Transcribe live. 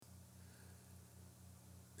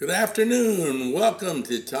Good afternoon. Welcome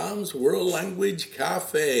to Tom's World Language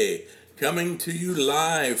Cafe, coming to you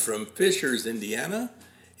live from Fishers, Indiana.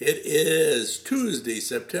 It is Tuesday,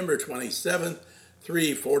 September 27th,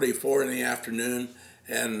 3:44 in the afternoon,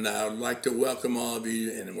 and I'd like to welcome all of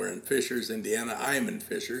you, and we're in Fishers, Indiana. I'm in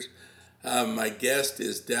Fishers. My guest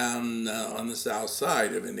is down on the south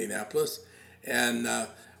side of Indianapolis, and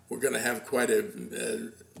we're going to have quite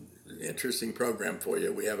an interesting program for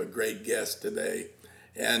you. We have a great guest today.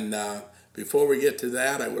 And before we get to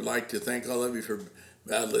that, I would like to thank all of you for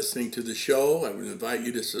listening to the show. I would invite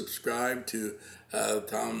you to subscribe to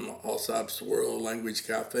Tom Alsop's World Language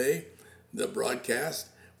Cafe, the broadcast.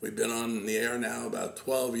 We've been on the air now about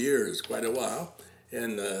 12 years, quite a while,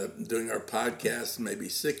 and doing our podcast maybe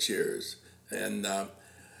 6 years. And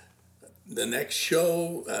the next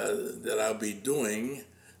show that I'll be doing,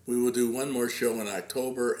 we will do one more show in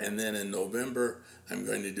October, and then in November, I'm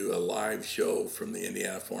going to do a live show from the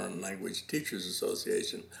Indiana Foreign Language Teachers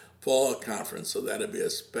Association Fall Conference, so that'll be a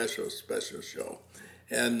special show.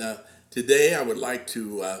 And today I would like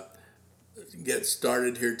to get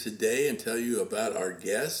started here today and tell you about our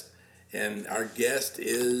guest. And our guest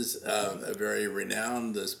is a very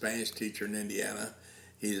renowned Spanish teacher in Indiana.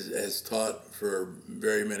 He has taught for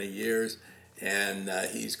very many years, and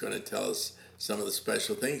he's going to tell us some of the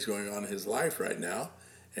special things going on in his life right now.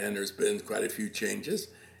 And there's been quite a few changes.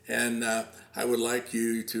 And I would like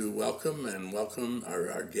you to welcome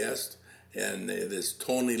our guest. And it is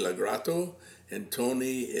Tony Lagrato. And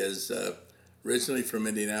Tony is originally from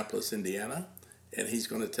Indianapolis, Indiana. And he's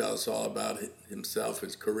going to tell us all about himself,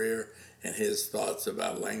 his career, and his thoughts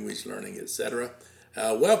about language learning, etc.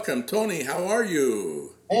 Welcome, Tony. How are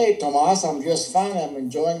you? Hey, Tomas. I'm just fine. I'm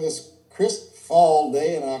enjoying this crisp fall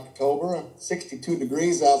day in October. 62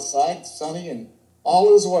 degrees outside, sunny, and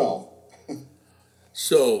all is well.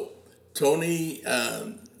 So, Tony,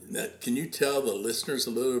 can you tell the listeners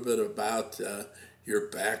a little bit about your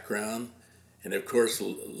background? And of course,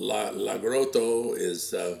 Lagrotto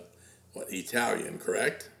is Italian,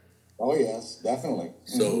 correct? Oh, yes, definitely.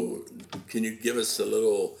 So, can you give us a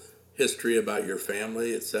little history about your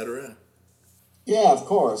family, etc.? Yeah, of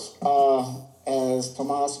course. As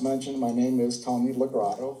Tomas mentioned, my name is Tony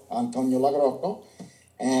Lagrato, Antonio Lagrotto.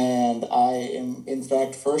 And I am, in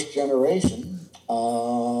fact, first generation,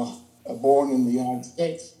 born in the United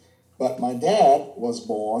States. But my dad was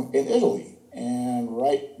born in Italy. And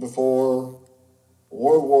right before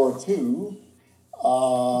World War II,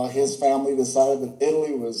 his family decided that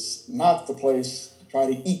Italy was not the place to try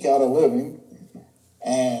to eke out a living.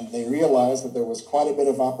 And they realized that there was quite a bit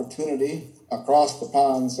of opportunity across the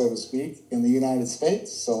pond, so to speak, in the United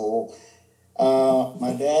States. So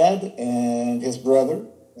my dad and his brother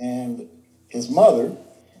and his mother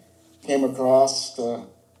came across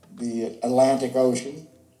the Atlantic Ocean.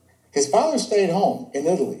 His father stayed home in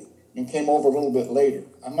Italy and came over a little bit later.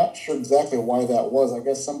 I'm not sure exactly why that was. I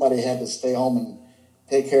guess somebody had to stay home and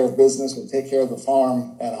take care of business and take care of the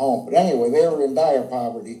farm at home. But anyway, they were in dire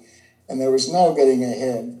poverty, and there was no getting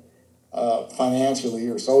ahead financially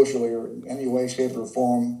or socially or in any way, shape, or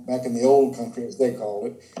form back in the old country, as they called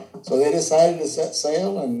it. So they decided to set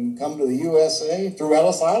sail and come to the USA through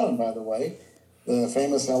Ellis Island, by the way, the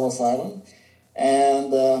famous Ellis Island.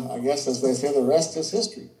 And I guess, as they say, the rest is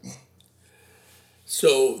history.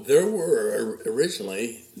 So there were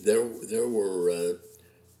originally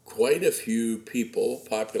quite a few people,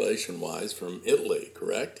 population-wise, from Italy,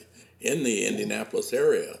 correct, in the Indianapolis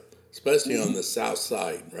area, especially on the south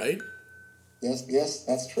side, right? Yes,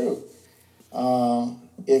 that's true.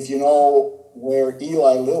 If you know where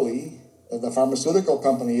Eli Lilly, the pharmaceutical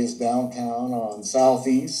company, is downtown on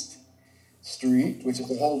Southeast Street, which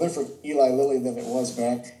is a whole different Eli Lilly than it was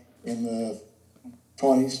back in the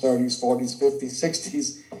 20s, 30s, 40s, 50s,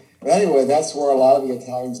 60s. But anyway, that's where a lot of the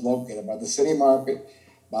Italians located, by the city market,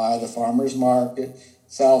 by the farmers market,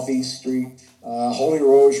 Southeast Street. Holy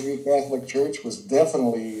Rosary Catholic Church was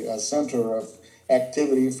definitely a center of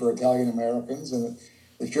activity for Italian Americans, and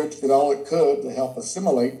the church did all it could to help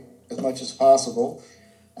assimilate as much as possible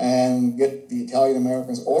and get the Italian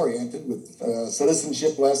Americans oriented with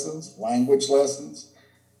citizenship lessons, language lessons.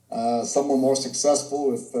 Some were more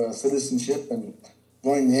successful with citizenship and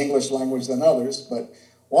learning the English language than others, but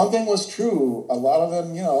one thing was true: a lot of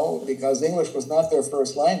them, because English was not their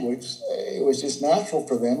first language, it was just natural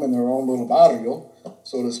for them in their own little barrio,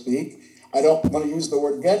 so to speak. I don't want to use the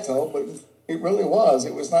word ghetto, but it really was.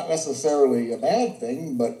 It was not necessarily a bad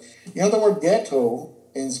thing, but the word ghetto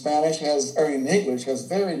in Spanish in English has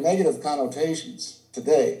very negative connotations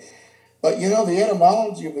today. But the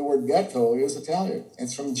etymology of the word ghetto is Italian.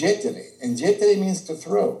 It's from gettere, and gettere means to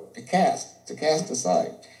throw, to cast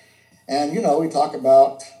aside. And, we talk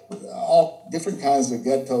about all different kinds of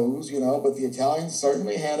ghettos, but the Italians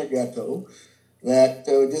certainly had a ghetto that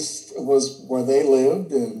just was where they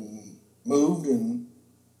lived and moved and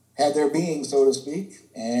had their being, so to speak.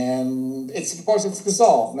 And of course, it's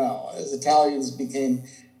dissolved now. As Italians became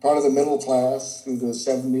part of the middle class through the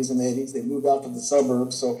 70s and 80s, they moved out to the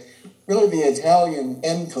suburbs. So really the Italian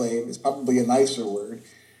enclave is probably a nicer word.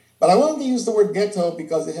 But I wanted to use the word ghetto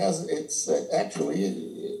because it's actually,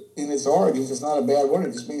 in its origins, it's not a bad word.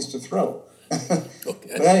 It just means to throw.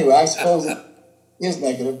 Okay. But anyway, I suppose it is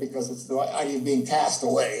negative because it's the idea of being cast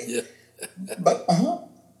away. Yeah. But,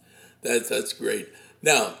 That's great.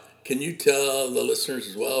 Now, can you tell the listeners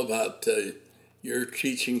as well about your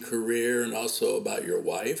teaching career and also about your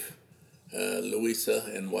wife, Louisa,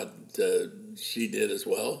 and what she did as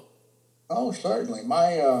well? Oh, certainly.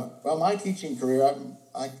 My teaching career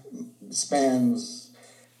I spans,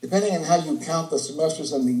 depending on how you count the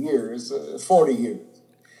semesters and the years, 40 years.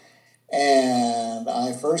 And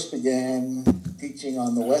I first began teaching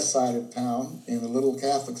on the west side of town in a little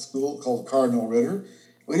Catholic school called Cardinal Ritter.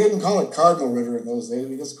 We didn't call it Cardinal Ritter in those days,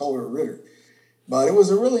 we just called it Ritter. But it was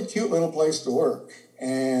a really cute little place to work.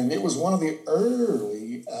 And it was one of the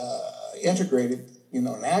early integrated,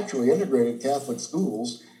 naturally integrated Catholic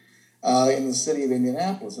schools in the city of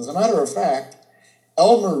Indianapolis. As a matter of fact,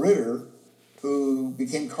 Elmer Ritter, who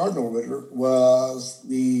became Cardinal Ritter, was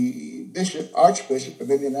the Archbishop of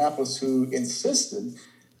Indianapolis who insisted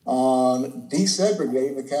on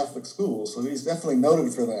desegregating the Catholic schools. So he's definitely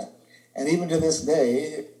noted for that. And even to this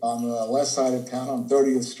day, on the west side of town, on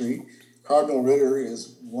 30th Street, Cardinal Ritter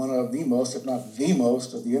is one of the most, if not the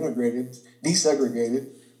most, of the integrated, desegregated,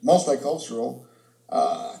 multicultural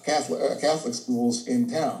Catholic schools in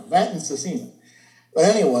town. That and Cecina. But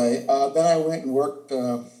anyway, then I went and worked.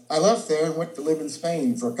 I left there and went to live in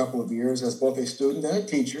Spain for a couple of years as both a student and a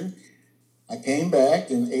teacher. I came back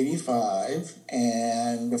in '85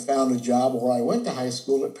 and found a job where I went to high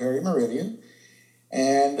school at Perry Meridian.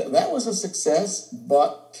 And that was a success,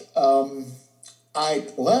 but I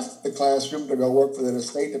left the classroom to go work for the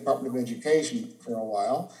State Department of Education for a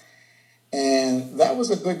while. And that was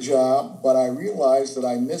a good job, but I realized that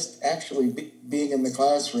I missed actually being in the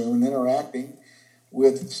classroom and interacting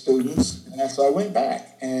with students. And so I went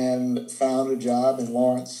back and found a job in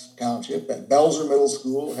Lawrence Township at Belzer Middle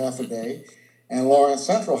School, half a day, and Lawrence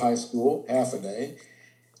Central High School, half a day.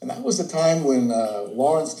 And that was the time when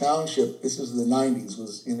Lawrence Township, this is the 90s,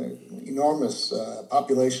 was in an enormous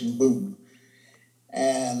population boom.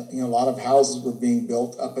 And, a lot of houses were being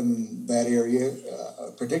built up in that area,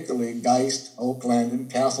 particularly Geist, Oak Landon,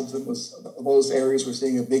 Castleton. Those areas were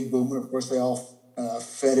seeing a big boom. And, of course, they all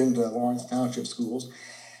fed into Lawrence Township schools.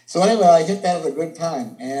 So anyway, I hit that at a good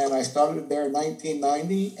time. And I started there in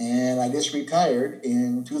 1990, and I just retired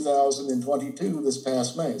in 2022, this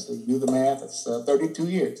past May. So you do the math, it's 32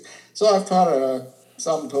 years. So I've taught a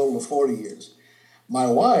sum total of 40 years. My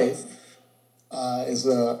wife is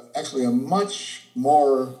actually a much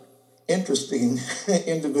more interesting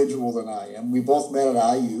individual than I am. We both met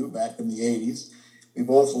at IU back in the 80s. We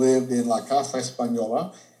both lived in La Casa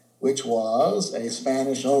Española, which was a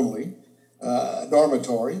Spanish-only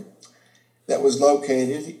dormitory that was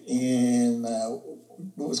located in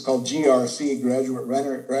what was called GRC,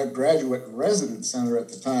 Graduate Residence Center at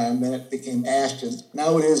the time. Then it became Ashton.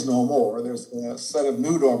 Now it is no more. There's a set of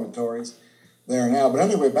new dormitories there now. But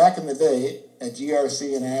anyway, back in the day, at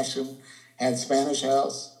GRC in Ashton had Spanish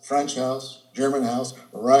house, French house, German house,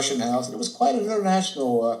 Russian house. And it was quite an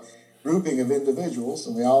international grouping of individuals,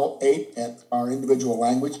 and we all ate at our individual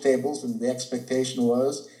language tables, and the expectation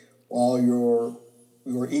was while you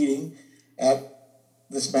were eating at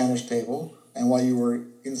the Spanish table, and while you were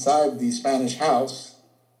inside the Spanish house,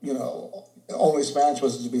 only Spanish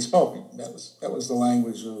was to be spoken. That was the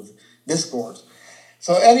language of discourse.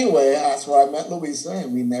 So anyway, that's where I met Louisa,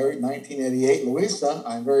 and we married in 1988. Louisa,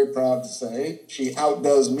 I'm very proud to say, she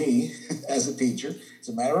outdoes me as a teacher. As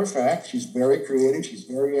a matter of fact, she's very creative, she's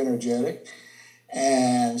very energetic,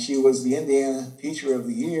 and she was the Indiana Teacher of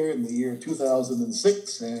the Year in the year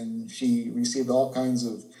 2006, and she received all kinds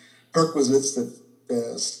of perquisites that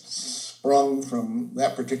sprung from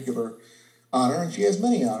that particular honor, and she has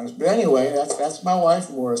many honors. But anyway, that's my wife,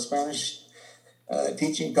 and we're a Spanish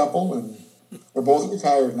teaching couple, and we're both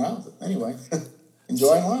retired now. But anyway,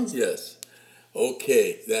 enjoying life. Yes.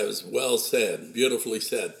 Okay, that was well said, beautifully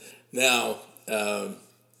said. Now,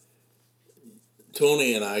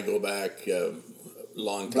 Tony and I go back a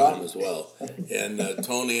long time as well. And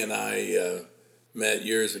Tony and I met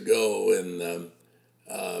years ago, and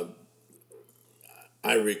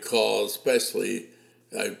I recall especially,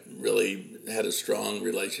 I really had a strong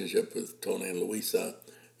relationship with Tony and Luisa,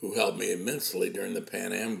 who helped me immensely during the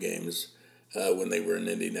Pan Am Games when they were in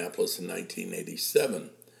Indianapolis in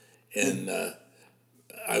 1987. And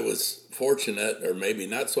I was fortunate, or maybe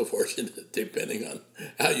not so fortunate, depending on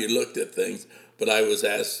how you looked at things, but I was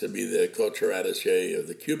asked to be the culture attaché of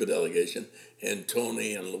the Cuba delegation, and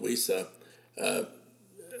Tony and Luisa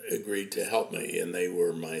agreed to help me, and they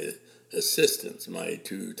were my assistants, my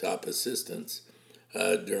two top assistants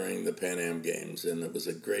during the Pan Am Games, and it was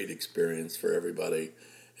a great experience for everybody,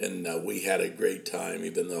 and we had a great time,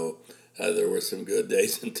 even though there were some good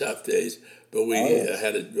days and tough days, but we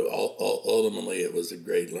had it. Ultimately, it was a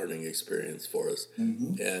great learning experience for us,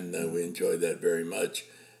 and we enjoyed that very much.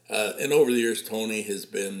 And over the years, Tony has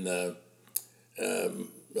been a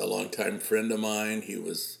longtime friend of mine. He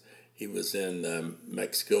was in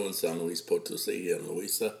Mexico in San Luis Potosi and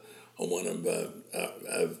Luisa on one of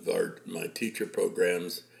my teacher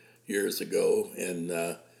programs years ago,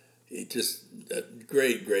 and he just a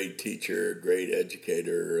great teacher, great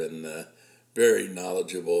educator, and very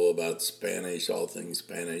knowledgeable about Spanish, all things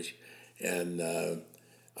Spanish, and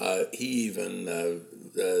he even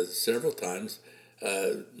several times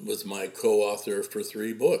was my co-author for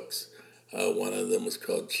 3 books. One of them was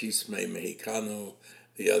called Chisme Mexicano.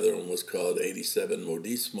 The other one was called 87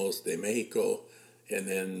 Modismos de Mexico, and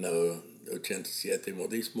then 87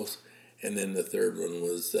 Modismos, and then the third one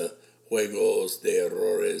was Juegos de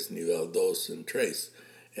Errores Nivel Dos and Tres.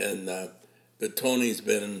 And but Tony's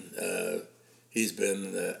been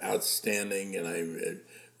outstanding, and I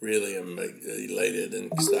really am elated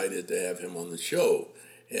and excited to have him on the show.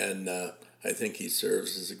 And I think he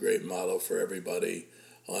serves as a great model for everybody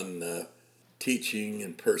on teaching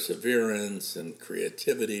and perseverance and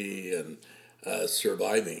creativity and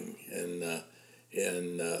surviving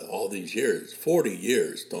in all these years, 40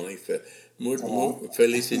 years, Tony.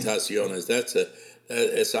 Felicitaciones.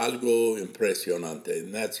 Es algo impresionante,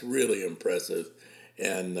 and that's really impressive.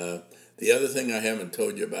 And the other thing I haven't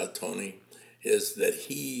told you about Tony is that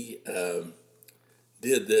he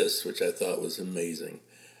did this, which I thought was amazing.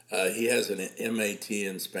 He has an MAT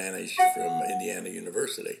in Spanish from Indiana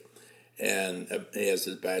University, and he has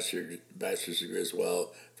his bachelor's degree as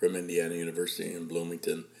well from Indiana University in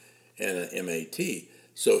Bloomington, and an MAT.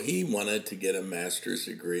 So he wanted to get a master's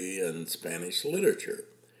degree in Spanish literature.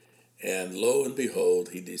 And lo and behold,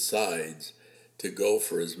 he decides to go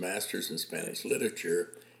for his master's in Spanish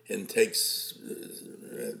literature and takes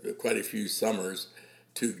quite a few summers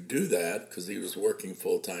to do that because he was working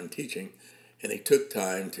full-time teaching. And he took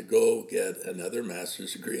time to go get another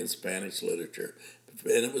master's degree in Spanish literature.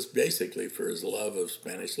 And it was basically for his love of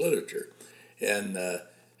Spanish literature. And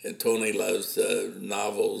Tony loves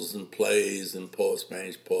novels and plays and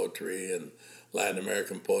Spanish poetry and Latin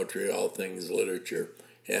American poetry, all things literature.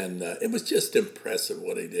 And it was just impressive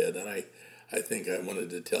what he did. And I think I wanted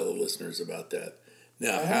to tell the listeners about that.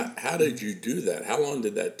 Now, how did you do that? How long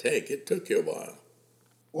did that take? It took you a while.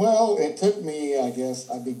 Well, it took me, I guess,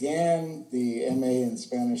 I began the MA in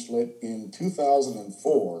Spanish Lit in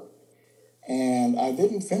 2004, and I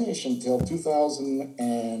didn't finish until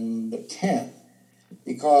 2010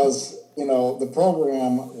 because, the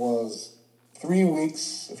program was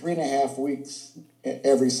 3.5 weeks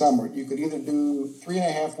every summer. You could either do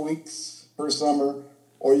 3.5 weeks per summer,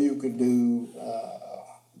 or you could do,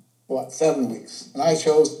 7 weeks. And I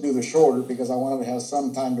chose to do the shorter because I wanted to have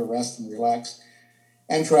some time to rest and relax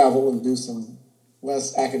and travel and do some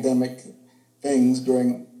less academic things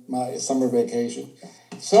during my summer vacation.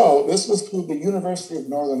 So this was through the University of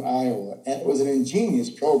Northern Iowa, and it was an ingenious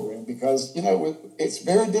program because, it's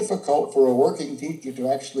very difficult for a working teacher to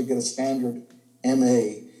actually get a standard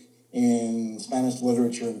MA in Spanish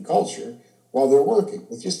literature and culture while they're working.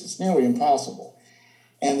 It's nearly impossible.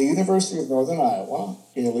 And the University of Northern Iowa,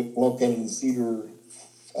 located in Cedar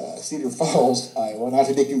Falls, Iowa, not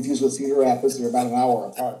to be confused with Cedar Rapids, they're about an hour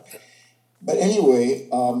apart. But anyway,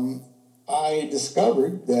 I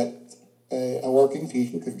discovered that a working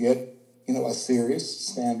teacher could get, a serious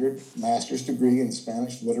standard master's degree in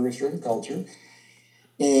Spanish literature and culture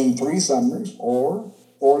in 3 summers or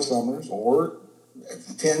 4 summers or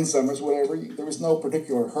 10 summers, whatever. There was no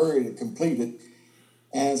particular hurry to complete it.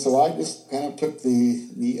 And so I just kind of took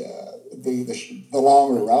the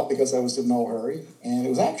longer route because I was in no hurry. And it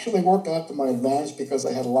was actually worked out to my advantage because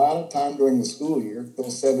I had a lot of time during the school year,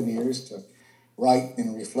 those 7 years, to write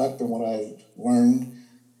and reflect on what I learned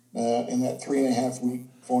in that 3.5 week,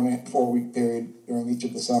 4 week period during each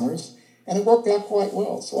of the summers. And it worked out quite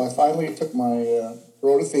well. So I finally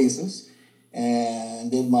wrote a thesis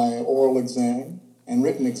and did my oral exam and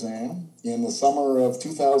written exam in the summer of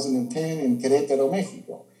 2010 in Querétaro,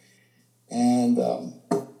 Mexico. And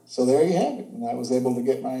so there you have it. And I was able to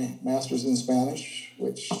get my master's in Spanish,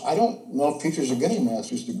 which I don't know if teachers are getting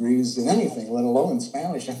master's degrees in anything, let alone in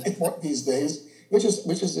Spanish anymore these days, which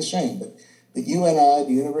is a shame. But the UNI,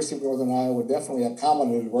 the University of Northern Iowa, definitely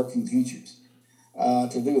accommodated working teachers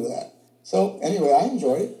to do that. So anyway, I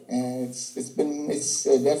enjoyed it, and it's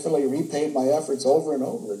definitely repaid my efforts over and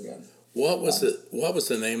over again. What was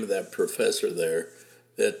the name of that professor there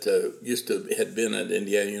that had been at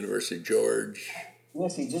Indiana University? George.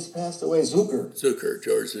 Yes, he just passed away. George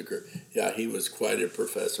Zucker. Yeah, he was quite a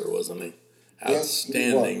professor, wasn't he?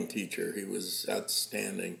 Outstanding teacher. He was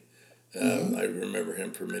outstanding. I remember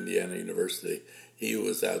him from Indiana University. He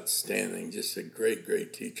was outstanding, just a great,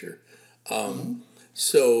 great teacher.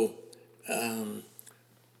 So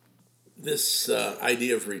this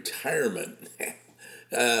idea of retirement,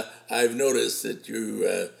 I've noticed that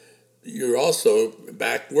you're also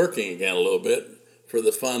back working again a little bit for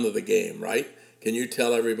the fun of the game, right? Can you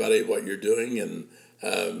tell everybody what you're doing and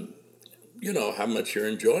how much you're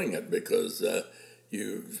enjoying it? Because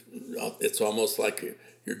it's almost like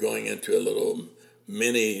you're going into a little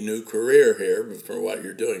mini new career here for what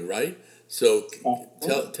you're doing, right? So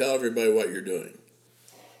tell everybody what you're doing.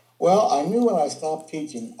 Well, I knew when I stopped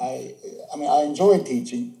teaching, I enjoyed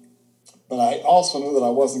teaching, but I also knew that I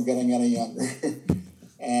wasn't getting any younger.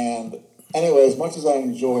 And anyway, as much as I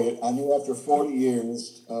enjoyed it, I knew after 40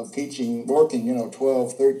 years of teaching, working,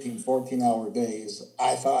 12, 13, 14-hour days,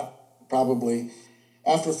 I thought probably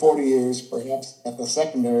after 40 years, perhaps at the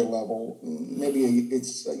secondary level, maybe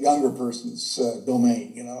it's a younger person's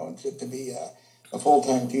domain, to be a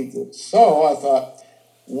full-time teacher. So I thought,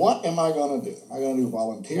 what am I going to do? Am I going to do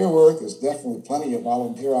volunteer work? There's definitely plenty of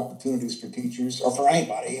volunteer opportunities for teachers or for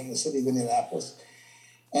anybody in the city of Indianapolis.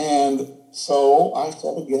 And so I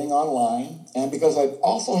started getting online. And because I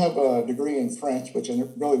also have a degree in French, which I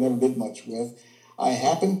really never did much with, I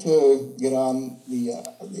happened to get on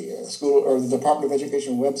the school or the Department of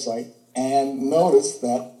Education website and noticed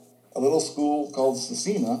that a little school called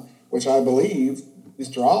Cecina, which I believe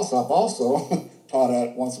Mr. Alsop also taught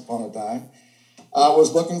at once upon a time,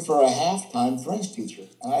 was looking for a half-time French teacher.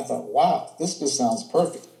 And I thought, wow, this just sounds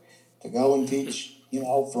perfect to go and teach,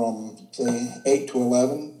 from, say, 8 to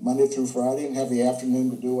 11, Monday through Friday, and have the afternoon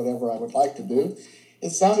to do whatever I would like to do.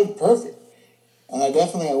 It sounded perfect. And I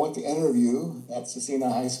went to interview at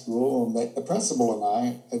Cecina High School, and the principal and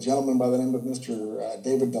I, a gentleman by the name of Mr.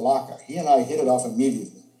 David Delacca, he and I hit it off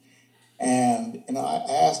immediately. And I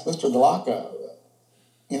asked Mr. Delacca,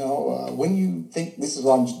 when you think, this is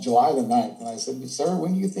on July the 9th, and I said, sir,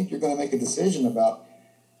 when do you think you're going to make a decision about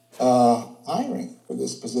hiring for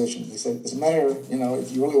this position? He said, it's a matter, if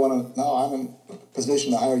you really want to know, I'm in a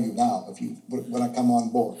position to hire you now if you want to come on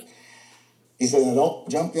board. He said, now don't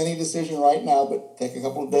jump to any decision right now, but take a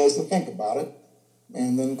couple of days to think about it,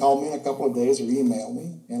 and then call me in a couple of days or email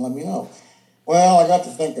me and let me know. Well, I got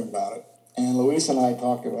to thinking about it, and Louise and I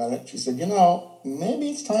talked about it. She said, maybe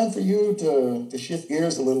it's time for you to shift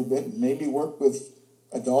gears a little bit and maybe work with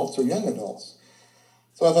adults or young adults.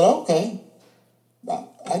 So I thought, okay. But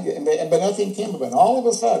nothing came of it. All of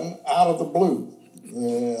a sudden, out of the blue,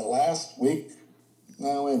 last week,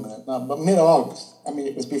 but mid-August,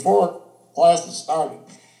 it was before classes started,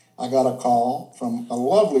 I got a call from a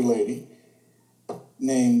lovely lady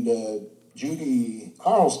named Judy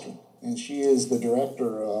Carlstrom, and she is the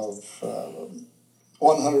director of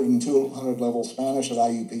 100 and 200 level Spanish at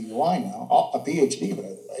IUPUI now, a PhD, by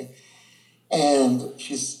the way. And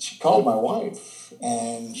she called my wife,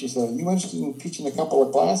 and she said, are you interested in teaching a couple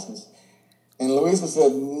of classes? And Louisa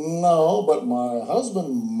said, no, but my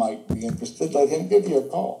husband might be interested. Let him give you a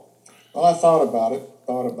call. Well, I thought about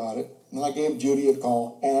it, and I gave Judy a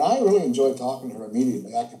call, and I really enjoyed talking to her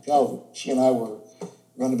immediately. I could tell that she and I were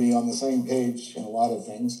going to be on the same page in a lot of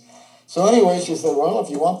things. So anyway, she said, well, if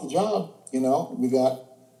you want the job, we got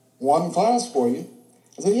one class for you.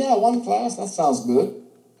 I said, yeah, one class, that sounds good.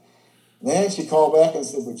 Then she called back and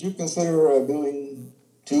said, would you consider doing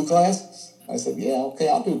 2 classes? I said, yeah, okay,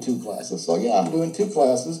 I'll do 2 classes. So yeah, I'm doing 2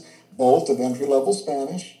 classes, both of entry-level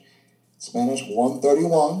Spanish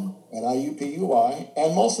 131 at IUPUI,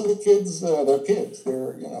 and most of the kids, they're kids.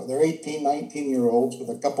 They're 18, 19-year-olds with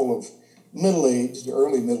a couple of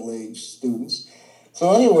early middle-aged students.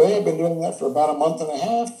 So anyway, I've been doing that for about a month and a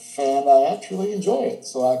half, and I actually enjoy it.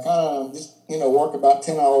 So I kind of just, work about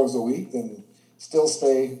 10 hours a week and still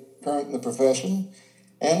stay current in the profession.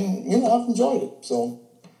 And, I've enjoyed it. So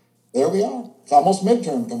there we are. It's almost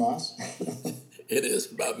midterm, Tomas. It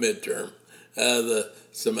is about midterm. The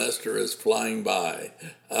semester is flying by.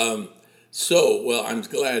 Well, I'm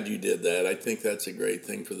glad you did that. I think that's a great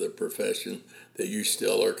thing for the profession. that you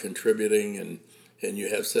still are contributing, and you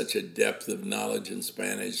have such a depth of knowledge in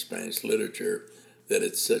Spanish literature, that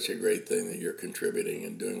it's such a great thing that you're contributing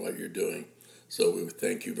and doing what you're doing. So we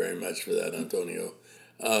thank you very much for that, Antonio.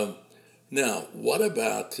 Um, Now, what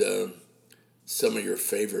about some of your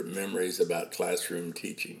favorite memories about classroom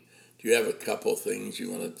teaching? Do you have a couple things you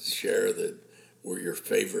want to share that were your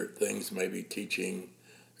favorite things, maybe teaching,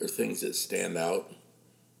 or things that stand out?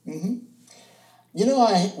 hmm You know,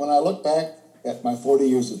 when I look back at my 40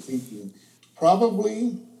 years of teaching,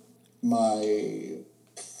 probably my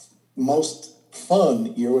most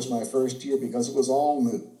fun year was my first year because it was all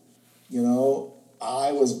new. You know,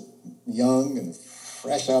 I was young and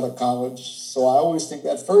fresh out of college, so I always think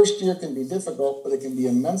that first year can be difficult, but it can be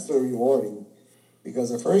immensely rewarding because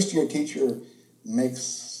a first year teacher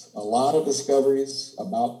makes a lot of discoveries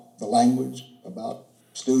about the language, about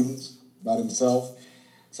students, about himself.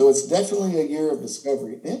 So it's definitely a year of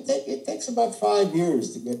discovery. It takes about 5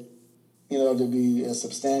 years to get, to be a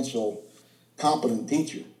substantial, competent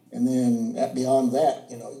teacher. And then beyond that,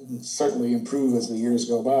 you can certainly improve as the years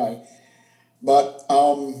go by. But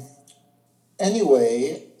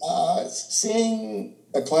anyway, seeing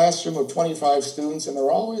a classroom of 25 students, and there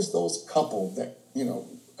are always those couple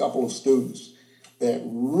of students that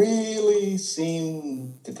really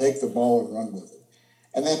seem to take the ball and run with it.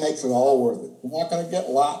 And that makes it all worth it. You're not going to get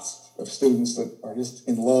lots of students that are just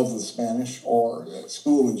in love with Spanish or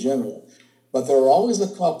school in general, but there are always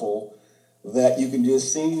a couple that you can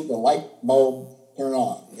just see the light bulb turn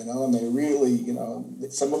on, and they really,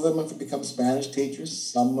 some of them have become Spanish teachers.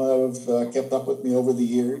 Some have kept up with me over the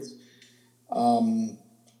years.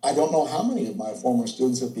 I don't know how many of my former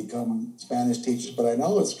students have become Spanish teachers, but I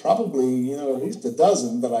know it's probably, at least a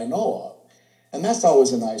dozen that I know of. And that's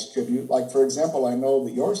always a nice tribute. Like, for example, I know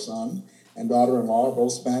that your son and daughter-in-law are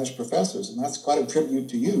both Spanish professors, and that's quite a tribute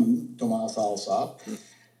to you, Tomas Alsop.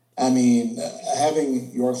 I mean,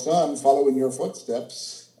 having your son follow in your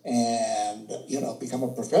footsteps and, become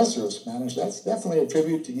a professor of Spanish, that's definitely a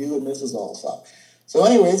tribute to you and Mrs. Alsop. So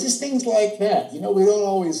anyway, it's just things like that. We don't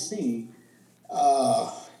always see,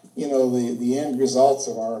 the end results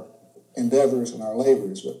of our endeavors and our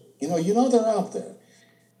labors, but, they're out there.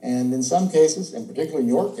 And in some cases, and particularly in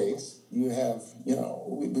your case, you have,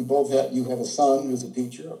 we both have, you have a son who's a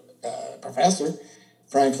teacher, a professor,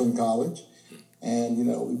 Franklin College. And,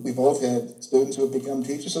 we both had students who have become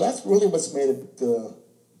teachers. So that's really what's made it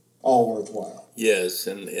all worthwhile. Yes,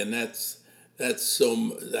 and that's so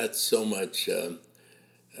much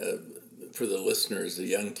for the listeners, the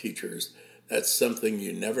young teachers. That's something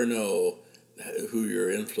you never know who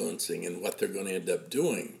you're influencing and what they're going to end up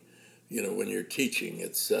doing. When you're teaching,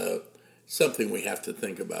 it's something we have to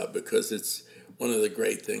think about, because it's one of the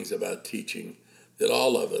great things about teaching, that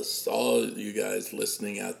all of us, all you guys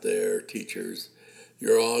listening out there, teachers,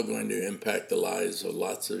 you're all going to impact the lives of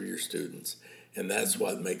lots of your students. And that's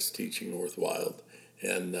what makes teaching worthwhile.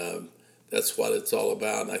 And that's what it's all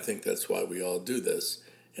about. And I think that's why we all do this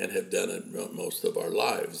and have done it most of our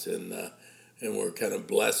lives. And we're kind of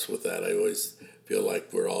blessed with that. I always feel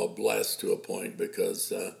like we're all blessed to a point,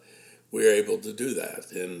 because we're able to do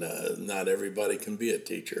that. And not everybody can be a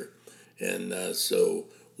teacher. And so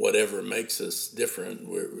whatever makes us different,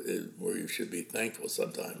 we should be thankful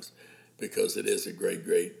sometimes, because it is a great,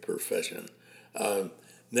 great profession.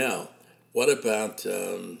 Now, what about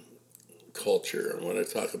culture? I want to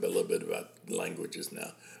talk a little bit about languages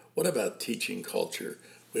now. What about teaching culture?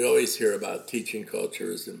 We always hear about teaching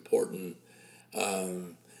culture is important.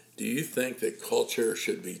 Do you think that culture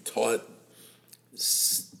should be taught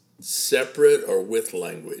separate or with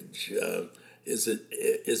language? Is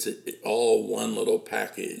it all one little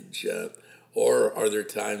package, or are there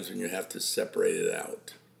times when you have to separate it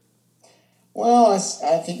out? Well,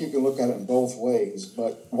 I think you can look at it in both ways,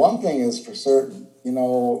 but one thing is for certain,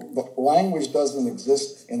 the language doesn't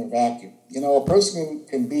exist in a vacuum. A person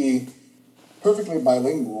can be perfectly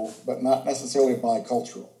bilingual, but not necessarily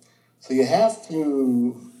bicultural. So you have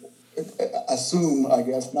to assume, I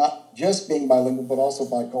guess, not just being bilingual, but also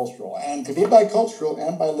bicultural. And to be bicultural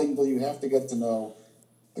and bilingual, you have to get to know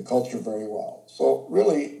the culture very well. So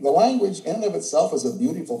really, the language in and of itself is a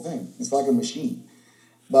beautiful thing. It's like a machine.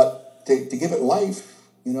 But to give it life,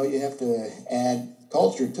 you have to add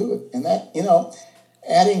culture to it. And that,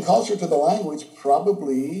 adding culture to the language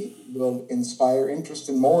probably will inspire interest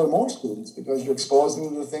in more and more students, because you're exposing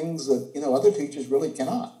them to things that, other teachers really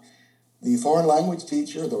cannot. The foreign language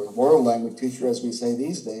teacher, the world language teacher, as we say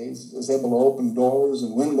these days, is able to open doors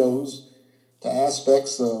and windows to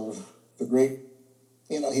aspects of the great,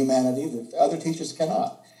 humanity that other teachers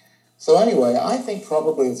cannot. So anyway, I think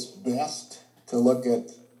probably it's best to look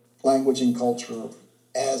at language and culture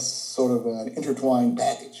as sort of an intertwined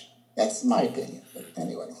package. That's my opinion. But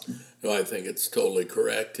anyway. No, I think it's totally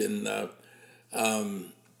correct. And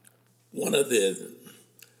one of the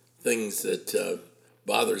things that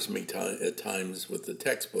bothers me at times with the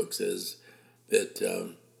textbooks is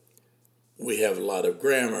that we have a lot of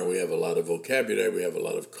grammar, we have a lot of vocabulary, we have a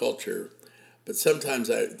lot of culture, but sometimes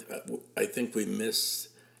I think we miss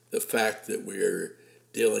the fact that we're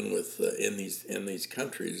dealing with in these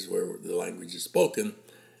countries where the language is spoken,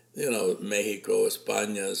 Mexico,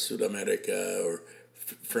 España, Sudamerica, or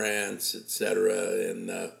France, etc.,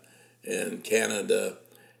 and Canada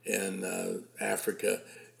and Africa.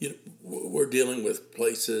 We're dealing with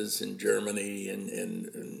places in Germany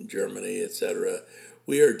and Germany, etc.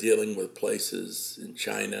 We are dealing with places in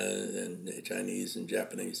China and Chinese and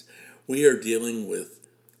Japanese. We are dealing with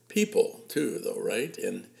people too, though, right?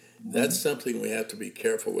 And that's something we have to be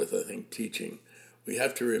careful with, I think, teaching. We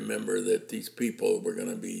have to remember that these people we're going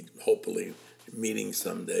to be hopefully meeting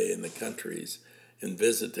someday in the countries and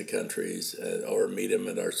visit the countries or meet them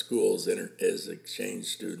at our schools as exchange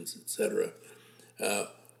students, etc.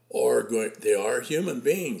 They are human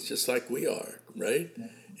beings just like we are, right?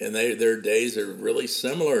 And their days are really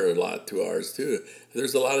similar a lot to ours too.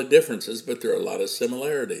 There's a lot of differences, but there are a lot of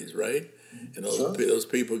similarities, right? And those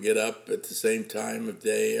people get up at the same time of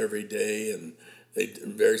day every day, and they're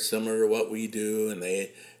very similar to what we do, and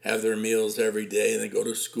they have their meals every day, and they go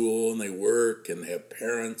to school, and they work, and they have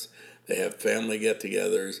parents, they have family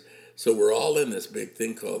get-togethers. So we're all in this big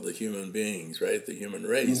thing called the human beings, right? The human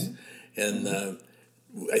race. And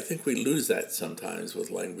I think we lose that sometimes with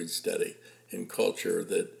language study and culture,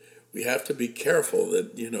 that we have to be careful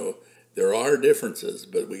that, there are differences,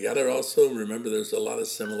 but we got to also remember there's a lot of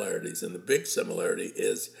similarities. And the big similarity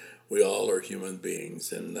is we all are human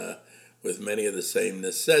beings and with many of the same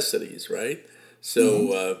necessities, right?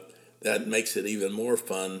 So that makes it even more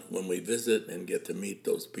fun when we visit and get to meet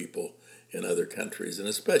those people in other countries, and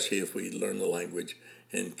especially if we learn the language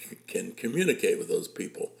and can communicate with those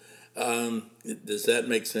people. Does that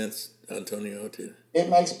make sense, Antonio? It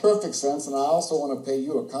makes perfect sense, and I also want to pay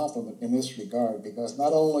you a compliment in this regard, because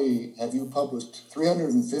not only have you published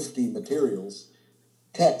 350 materials,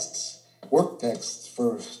 texts, work texts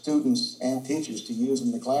for students and teachers to use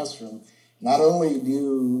in the classroom, not only do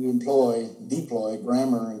you deploy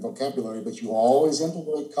grammar and vocabulary, but you always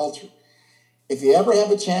integrate culture. If you ever have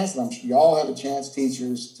a chance, and I'm sure you all have a chance,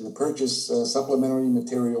 teachers, to purchase supplementary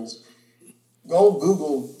materials, go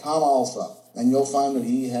Google Tom Alsop, and you'll find that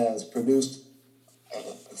he has produced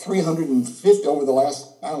 350 over the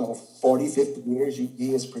last, 40, 50 years.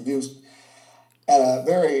 He has produced, at a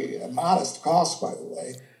very modest cost, by the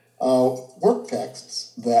way, work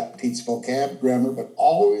texts that teach vocab, grammar, but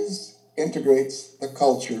always integrates the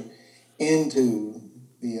culture into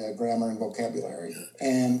the grammar and vocabulary.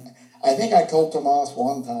 And I think I told Tomas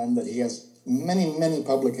one time that he has many, many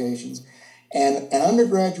publications, and an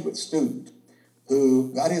undergraduate student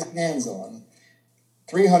who got his hands on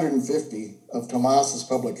 350 of Tomas's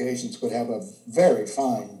publications could have a very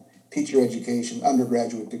fine teacher education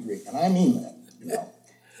undergraduate degree. And I mean that,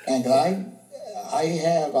 And I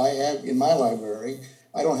have in my library,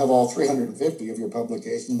 I don't have all 350 of your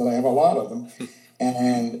publications, but I have a lot of them.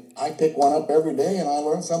 And I pick one up every day and I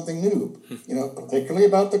learn something new, particularly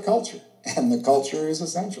about the culture. And the culture is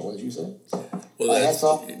essential, as you said.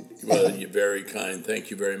 Well, you're very kind.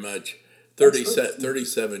 Thank you very much.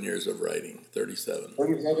 37 years of writing. 37.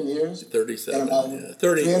 37 years? 37.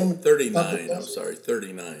 Yeah. 39. I'm sorry.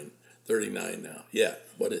 39. 39 now. Yeah.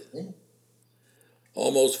 What is it?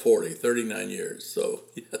 Almost 40. 39 years. So,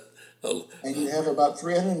 yeah. And you have about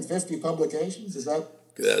 350 publications? Is that?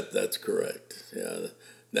 That's correct. Yeah.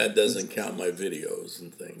 That doesn't count my videos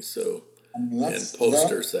and things. So, and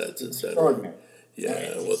poster sets, etc.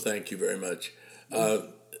 Yeah. Well, thank you very much.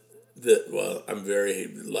 I'm very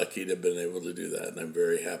lucky to have been able to do that, and I'm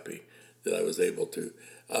very happy that I was able to.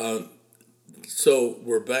 So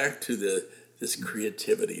we're back to this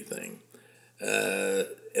creativity thing,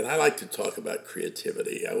 and I like to talk about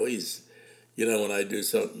creativity. I always, when I do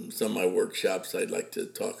some of my workshops, I'd like to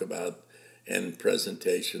talk about, and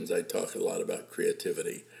presentations, I talk a lot about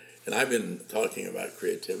creativity. And I've been talking about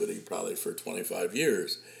creativity probably for 25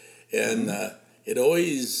 years, and it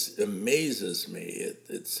always amazes me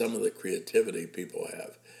at some of the creativity people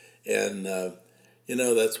have. And,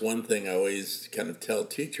 that's one thing I always kind of tell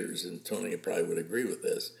teachers, and Tony probably would agree with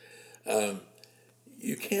this.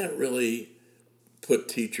 You can't really put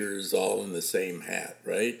teachers all in the same hat,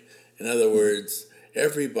 right? In other words,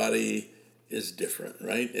 everybody is different,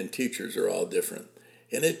 right? And teachers are all different.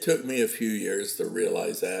 And it took me a few years to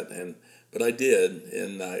realize that, and but I did,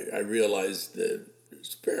 and I realized that it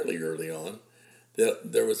was fairly early on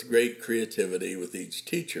that there was great creativity with each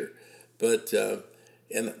teacher, but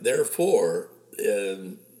and therefore,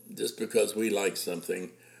 just because we like something,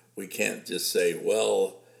 we can't just say,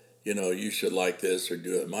 well, you should like this or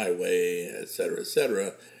do it my way, et cetera, et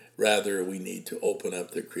cetera. Rather, we need to open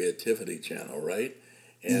up the creativity channel, right?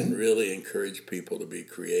 And really encourage people to be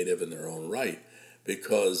creative in their own right.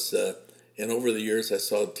 Because, and over the years, I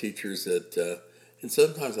saw teachers that, and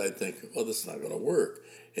sometimes I think, well, this is not going to work.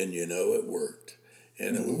 And it worked.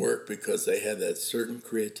 And it worked because they had that certain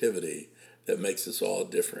creativity that makes us all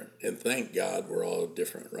different. And thank God we're all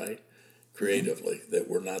different, right? Creatively, that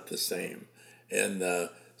we're not the same. And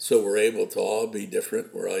so we're able to all be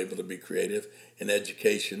different. We're able to be creative. And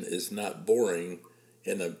education is not boring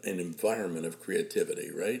in an environment of creativity,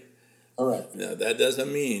 right? All right. Now, that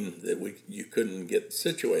doesn't mean that you couldn't get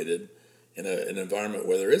situated in an environment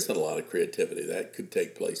where there isn't a lot of creativity. That could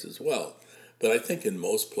take place as well. But I think in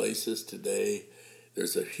most places today,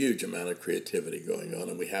 there's a huge amount of creativity going on,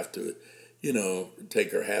 and we have to,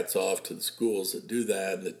 take our hats off to the schools that do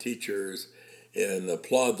that and the teachers and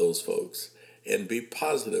applaud those folks and be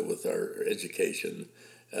positive with our education.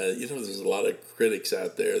 There's a lot of critics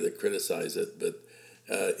out there that criticize it, but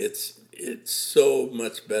it's so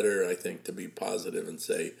much better, I think, to be positive and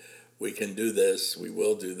say, we can do this, we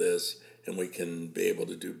will do this, and we can be able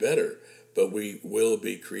to do better. But we will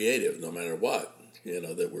be creative no matter what,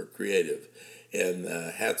 that we're creative. And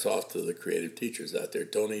hats off to the creative teachers out there.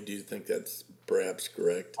 Tony, do you think that's perhaps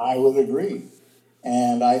correct? I would agree.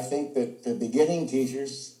 And I think that the beginning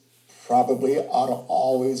teachers probably ought to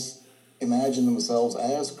always imagine themselves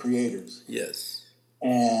as creators. Yes.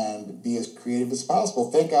 And be as creative as possible.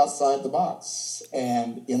 Think outside the box.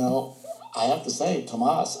 And, I have to say,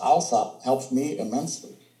 Tomas Alsop helped me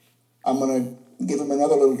immensely. I'm going to give him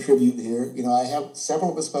another little tribute here. I have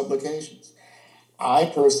several of his publications.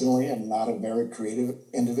 I personally am not a very creative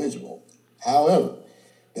individual. However,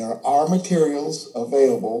 there are materials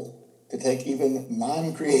available to take even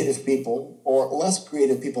non-creative people or less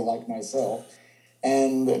creative people like myself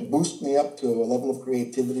and boost me up to a level of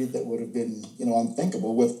creativity that would have been,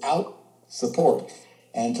 unthinkable without support.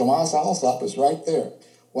 And Tomas Alsop is right there.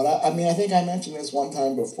 Well, I think I mentioned this one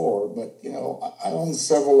time before, but, I own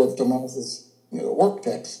several of Tomas's, work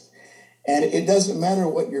texts. And it doesn't matter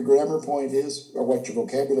what your grammar point is or what your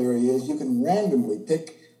vocabulary is. You can randomly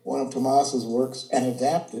pick one of Tomas's works and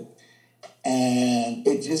adapt it. And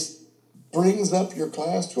it just brings up your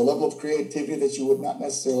class to a level of creativity that you would not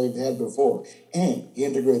necessarily have had before. And he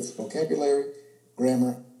integrates vocabulary,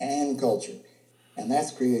 grammar, and culture. And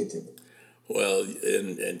that's creativity. Well,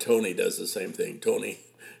 and Tony does the same thing. Tony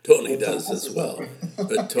does as well.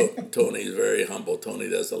 But Tony is very humble. Tony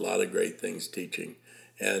does a lot of great things teaching,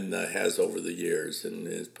 and has over the years, and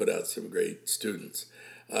has put out some great students.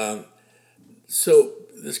 So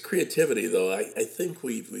this creativity, though, I think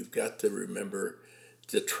we've got to remember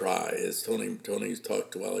to try. As Tony's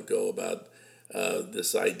talked a while ago about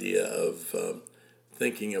this idea of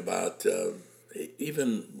thinking about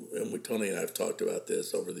even, and Tony and I have talked about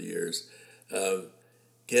this over the years,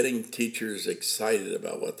 getting teachers excited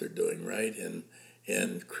about what they're doing, right,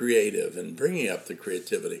 and creative, and bringing up the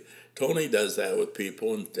creativity. Tony does that with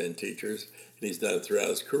people and teachers, and he's done it throughout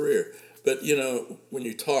his career. But, when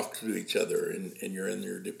you talk to each other and you're in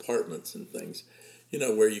your departments and things,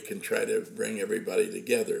 where you can try to bring everybody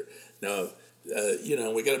together. Now,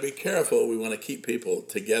 we got to be careful. We want to keep people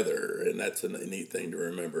together, and that's a neat thing to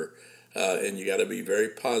remember. And you got to be very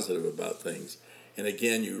positive about things. And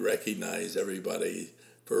again, you recognize everybody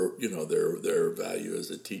for, their value as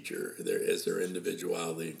a teacher, as their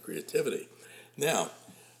individuality and creativity. Now,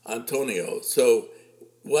 Antonio, so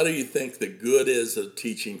what do you think the good is of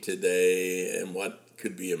teaching today, and what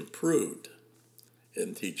could be improved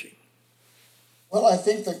in teaching? Well, I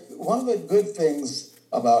think that one of the good things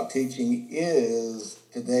about teaching is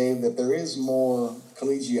today that there is more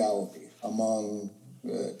collegiality among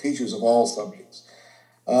teachers of all subjects.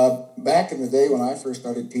 Back in the day when I first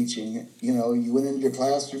started teaching, you went into your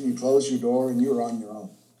classroom, you closed your door, and you were on your own.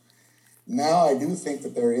 Now I do think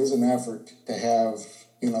that there is an effort to have,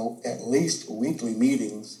 at least weekly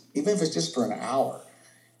meetings, even if it's just for an hour,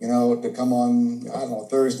 to come on,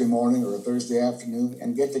 Thursday morning or a Thursday afternoon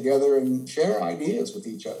and get together and share ideas with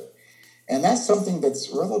each other. And that's something that's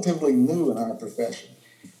relatively new in our profession.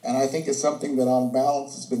 And I think it's something that on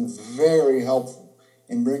balance has been very helpful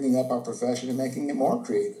in bringing up our profession and making it more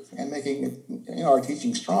creative and making it, our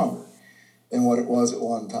teaching stronger than what it was at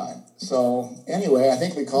one time. So anyway, I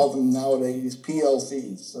think we call them nowadays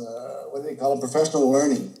PLCs. What do they call them? Professional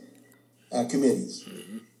learning committees.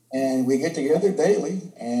 Mm-hmm. And we get together daily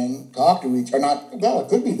and talk to each other. Not well, it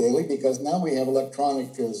could be daily because now we have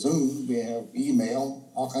electronic Zoom, we have email,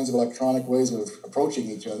 all kinds of electronic ways of approaching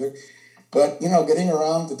each other. But getting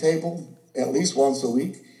around the table at least once a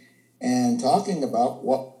week and talking about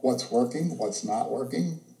what's working, what's not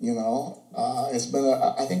working, has been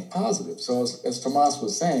I think positive. So as Tomas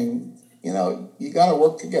was saying, you got to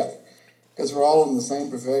work together because we're all in the same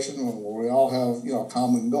profession and we all have a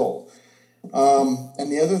common goal.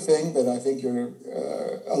 And the other thing that I think you're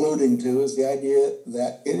alluding to is the idea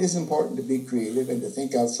that it is important to be creative and to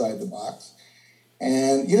think outside the box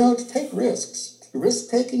and, to take risks. Risk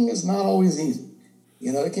taking is not always easy.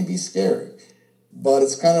 It can be scary, but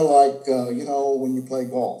it's kind of like, when you play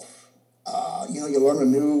golf. You learn a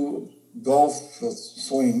new golf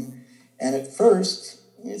swing, and at first,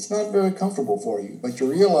 it's not very comfortable for you, but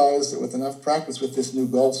you realize that with enough practice with this new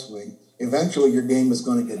golf swing, eventually your game is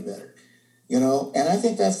going to get better. And I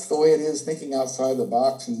think that's the way it is, thinking outside the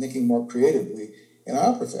box and thinking more creatively in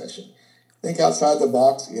our profession. Think outside the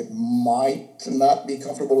box. It might not be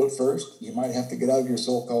comfortable at first. You might have to get out of your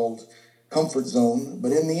so-called comfort zone,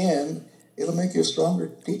 but in the end, it'll make you a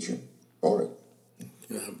stronger teacher for it.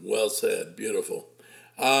 Well said. Beautiful.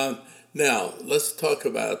 Now, let's talk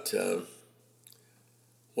about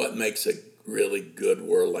what makes a really good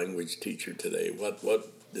world language teacher today. What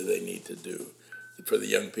do they need to do? For the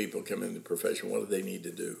young people coming into the profession, what do they need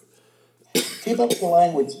to do? Keep up the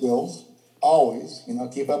language skills, always.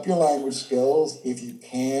 Keep up your language skills. If you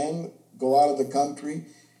can, go out of the country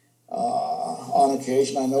on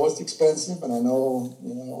occasion. I know it's expensive, and I know,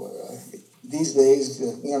 these days,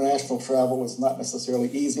 international travel is not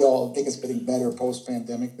necessarily easy. I think it's getting better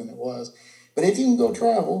post-pandemic than it was. But if you can go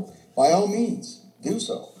travel, by all means, do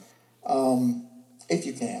so, if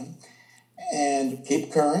you can. And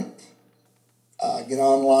keep current. Get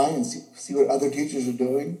online and see what other teachers are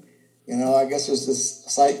doing. I guess there's this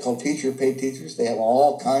site called Teacher Pay Teachers. They have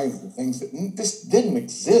all kinds of things that this didn't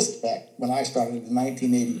exist back when I started in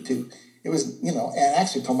 1982. It was, and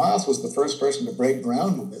actually Tomas was the first person to break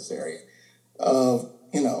ground in this area of,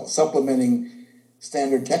 supplementing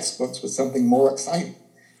standard textbooks with something more exciting,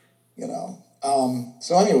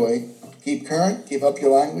 So anyway, keep current, keep up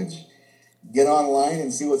your language, get online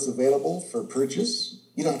and see what's available for purchase.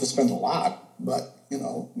 You don't have to spend a lot, but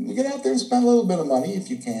you get out there and spend a little bit of money if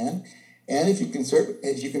you can, and if you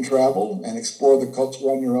can travel and explore the culture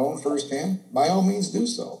on your own firsthand, by all means do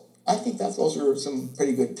so. I think those are some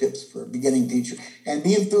pretty good tips for a beginning teacher. And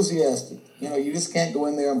be enthusiastic. You just can't go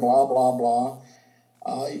in there and blah blah blah.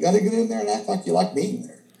 You got to get in there and act like you like being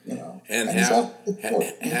there. And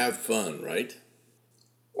have fun, right?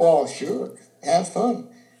 Well, sure, have fun,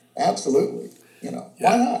 absolutely.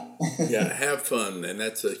 Why not? Yeah, have fun, and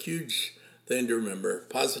that's a huge thing to remember.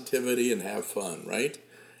 Positivity and have fun, right?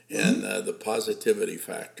 And the positivity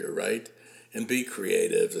factor, right? And be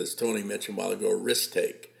creative, as Tony mentioned a while ago. Risk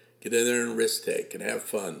take. Get in there and risk take and have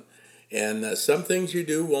fun. And some things you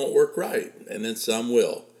do won't work right, and then some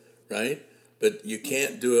will, right? But you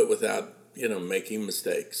can't do it without making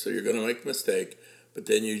mistakes. So you're going to make a mistake, but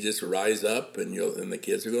then you just rise up, and the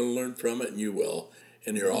kids are going to learn from it, and you will.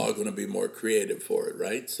 And you're all going to be more creative for it,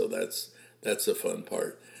 right? So that's the fun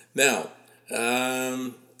part. Now,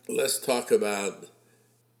 let's talk about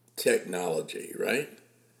technology, right?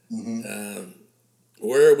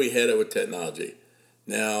 Where are we headed with technology?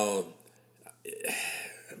 Now,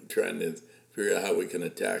 I'm trying to figure out how we can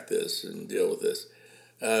attack this and deal with this.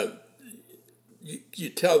 You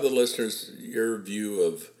tell the listeners your view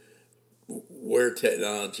of where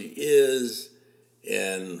technology is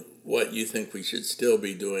and what you think we should still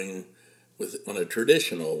be doing on a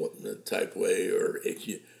traditional type way, or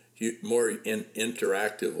more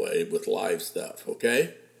interactive way with live stuff.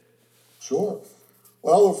 Okay. Sure.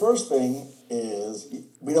 Well, the first thing is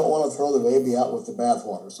we don't want to throw the baby out with the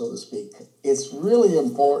bathwater, so to speak. It's really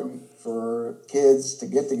important for kids to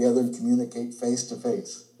get together and communicate face to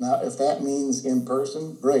face. Now, if that means in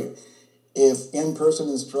person, great. If in-person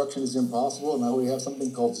instruction is impossible, now we have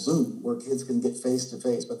something called Zoom, where kids can get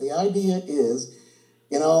face-to-face. But the idea is,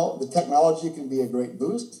 the technology can be a great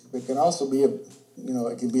boost. It can also be it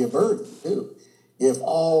can be a burden, too. If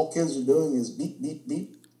all kids are doing is beep, beep,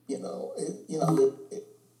 beep,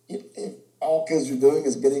 if all kids are doing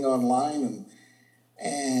is getting online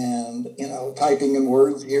and typing in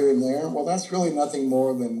words here and there, well, that's really nothing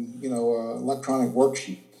more than, an electronic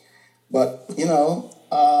worksheet. But,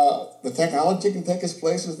 the technology can take us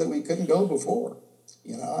places that we couldn't go before.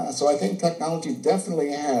 So I think technology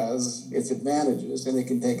definitely has its advantages, and it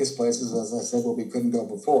can take us places, as I said, where we couldn't go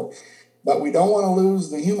before. But we don't want to lose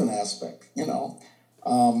the human aspect.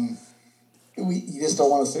 you just don't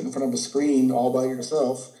want to sit in front of a screen all by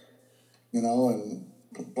yourself, and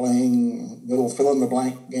playing little fill in the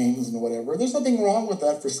blank games and whatever. There's nothing wrong with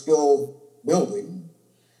that for skill building,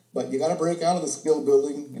 but you got to break out of the skill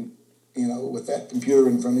building and with that computer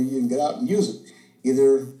in front of you and get out and use it,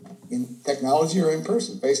 either in technology or in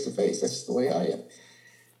person, face to face. That's the way I am.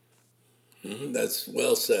 That's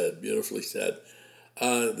well said, beautifully said.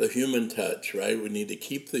 The human touch, right? We need to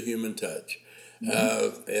keep the human touch,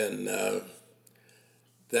 and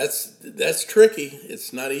that's tricky.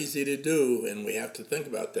 It's not easy to do, and we have to think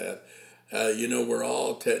about that. We're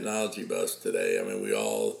all technology buffs today. I mean,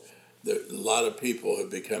 a lot of people have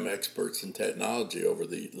become experts in technology over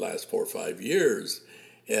the last 4 or 5 years,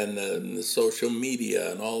 and the social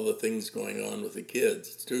media and all the things going on with the kids,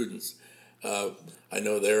 students. I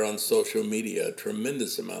know they're on social media a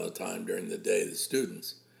tremendous amount of time during the day, the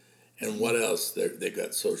students. And what else? They've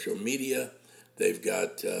got social media. They've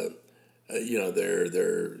got their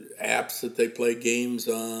apps that they play games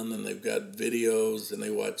on, and they've got videos, and they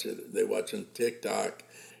watch it. They watch on TikTok,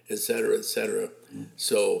 et cetera, et cetera.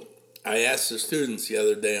 So I asked the students the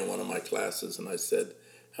other day in one of my classes, and I said,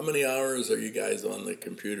 "How many hours are you guys on the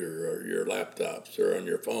computer or your laptops or on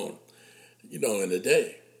your phone, in a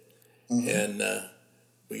day?" And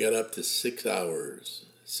we got up to 6 hours.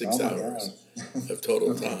 6 hours of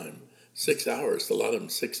total time. 6 hours. A lot of them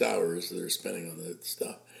 6 hours they're spending on that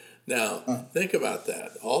stuff. Now think about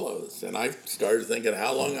that, all of us. And I started thinking,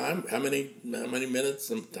 how many minutes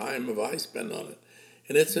and time have I spent on it?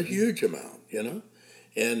 And it's a huge amount, And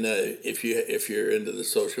if you're into the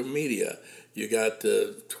social media, you got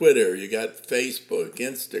Twitter, you got Facebook,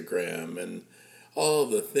 Instagram, and all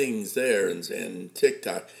the things there, and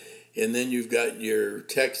TikTok. And then you've got your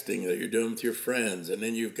texting that you're doing with your friends, and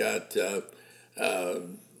then you've got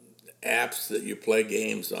apps that you play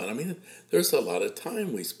games on. I mean, there's a lot of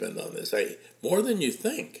time we spend on this. More than you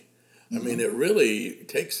think. I mean, it really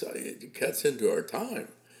cuts into our time.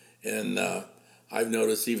 And I've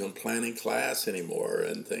noticed even planning class anymore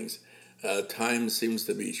and things, time seems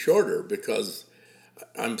to be shorter because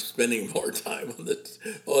I'm spending more time on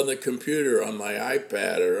the computer, on my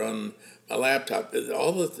iPad, or on my laptop.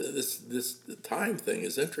 All of this time thing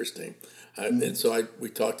is interesting, and so we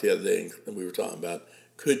talked the other day, and we were talking about,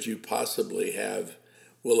 could you possibly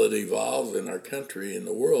will it evolve in our country, in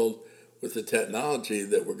the world, with the technology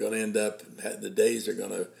that we're going to end up, the days are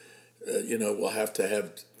going to, we'll have to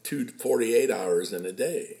have 48 hours in a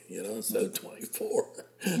day, instead of 24.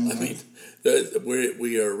 I mean,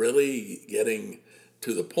 we are really getting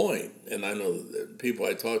to the point, and I know the people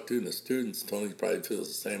I talk to and the students, Tony probably feels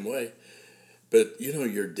the same way, but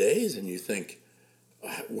your days, and you think,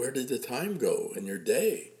 where did the time go in your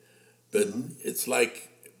day? But it's like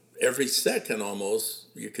every second almost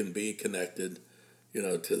you can be connected,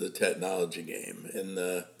 to the technology game,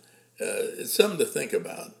 and it's something to think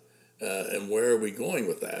about. And where are we going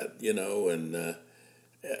with that? And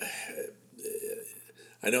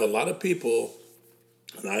I know a lot of people,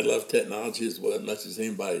 and I love technology as much as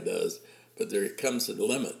anybody does, but there comes a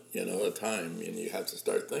limit, a time, and you have to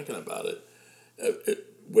start thinking about it,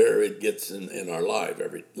 where it gets in our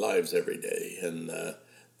lives every day, and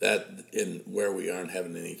that in where we aren't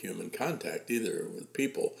having any human contact either with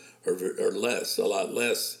people, or a lot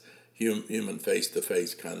less human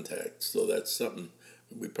face-to-face contact. So that's something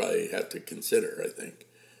we probably have to consider, I think.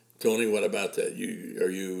 Tony, what about that? Are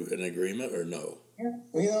you in agreement or no? Yeah.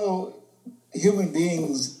 Well, human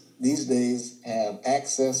beings these days have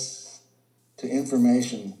access to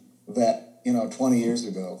information that 20 years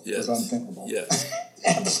ago was unthinkable. Yes.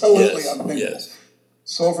 Absolutely unthinkable. Yes.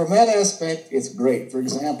 So from that aspect, it's great. For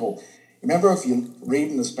example, remember if you read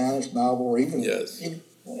in the Spanish novel or even in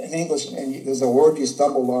English, and there's a word you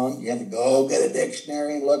stumbled on, you had to go get a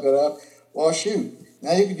dictionary and look it up. Well, shoot.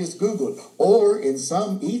 Now you can just Google it. Or in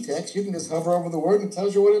some e-text, you can just hover over the word and it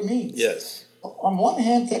tells you what it means. Yes. On one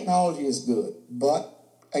hand, technology is good. But,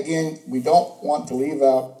 again, we don't want to leave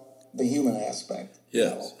out the human aspect.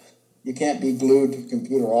 Yes. You can't be glued to the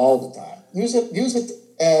computer all the time. Use it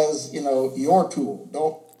as, your tool.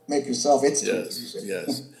 Don't make yourself its tool.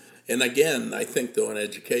 Yes. And again, I think, though, in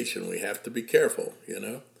education, we have to be careful,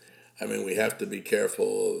 I mean, we have to be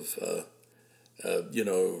careful of...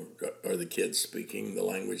 are the kids speaking the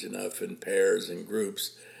language enough in pairs and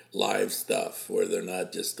groups, live stuff, where they're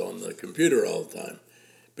not just on the computer all the time?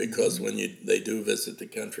 Because when they do visit the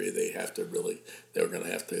country, they're going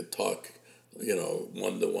to have to talk,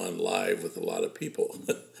 one-to-one live with a lot of people,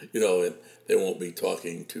 and they won't be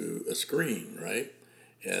talking to a screen, right?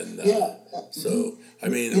 And so, I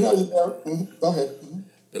mean... Go ahead.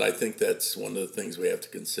 But I think that's one of the things we have to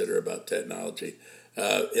consider about technology.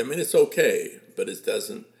 I mean, it's okay, but it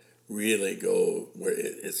doesn't really go where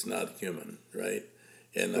it's not human, right?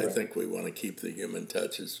 And I Correct. think we want to keep the human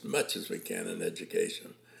touch as much as we can in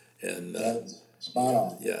education. And That's spot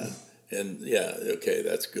on. yeah, and yeah, okay,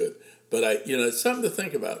 that's good. But it's something to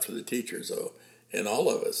think about for the teachers, though, and all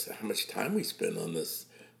of us. How much time we spend on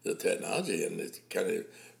the technology, and it's kind of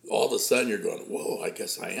all of a sudden you're going, whoa, I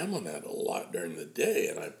guess I am on that a lot during the day,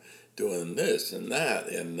 and I'm doing this and that,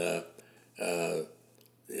 and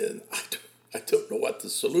I don't know what the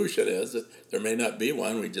solution is. There may not be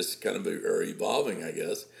one. We just kind of are evolving, I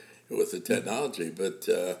guess, with the technology. But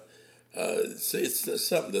it's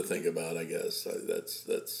something to think about, I guess.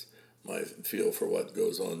 That's my feel for what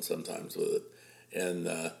goes on sometimes with it. And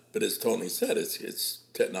but as Tony said, it's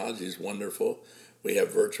technology is wonderful. We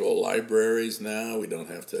have virtual libraries now. We don't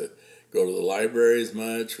have to go to the library as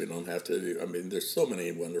much. We don't have to. I mean, there's so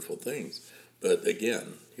many wonderful things. But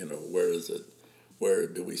again, where is it? Where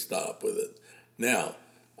do we stop with it? Now,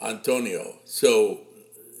 Antonio, so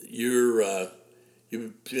you've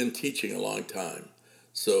been teaching a long time.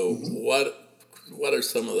 So what are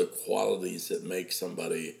some of the qualities that make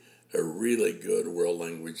somebody a really good world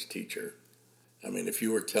language teacher? I mean, if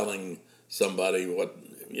you were telling somebody what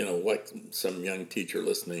some young teacher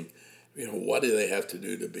listening, what do they have to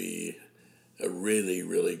do to be a really,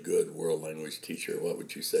 really good world language teacher? What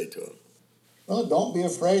would you say to them? Well, don't be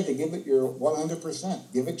afraid to give it your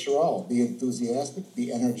 100%. Give it your all. Be enthusiastic.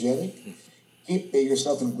 Be energetic. Keep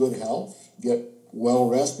yourself in good health. Get well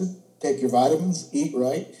rested. Take your vitamins. Eat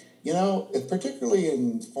right. Particularly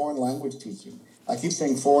in foreign language teaching. I keep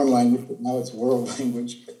saying foreign language, but now it's world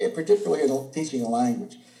language. Particularly in teaching a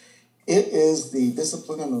language. It is the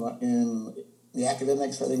discipline in the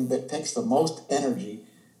academic setting that takes the most energy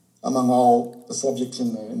among all the subjects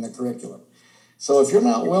in the curriculum. So if you're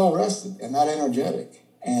not well rested and not energetic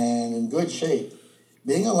and in good shape,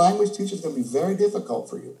 being a language teacher is going to be very difficult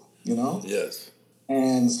for you, Yes.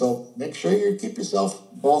 And so make sure you keep yourself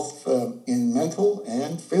both in mental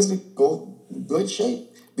and physical good shape.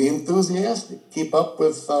 Be enthusiastic. Keep up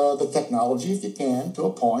with the technology if you can to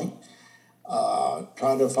a point.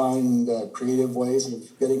 Try to find creative ways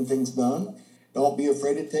of getting things done. Don't be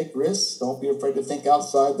afraid to take risks. Don't be afraid to think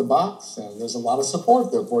outside the box. And there's a lot of support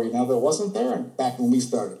there for you now that wasn't there back when we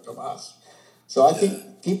started, Tomas. So I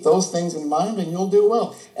think keep those things in mind and you'll do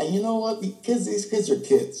well. And you know what? These kids are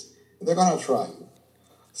kids. They're going to try you.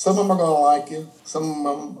 Some of them are going to like you. Some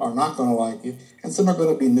of them are not going to like you. And some are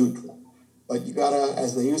going to be neutral. But you got to,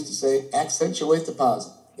 as they used to say, accentuate the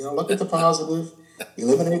positive. Look at the positive,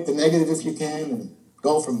 eliminate the negative if you can, and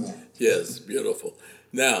go from there. Yes, beautiful.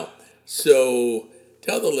 Now, so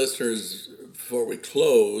tell the listeners before we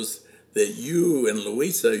close that you and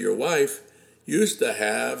Luisa, your wife, used to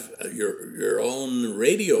have your own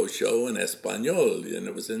radio show in Espanol, and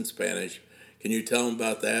it was in Spanish. Can you tell them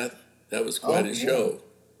about that? That was quite a show.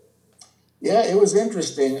 Yeah, it was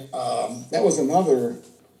interesting. That was another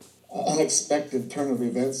unexpected turn of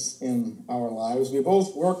events in our lives. We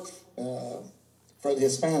both worked for the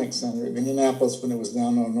Hispanic Center in Indianapolis when it was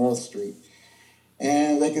down on North Street.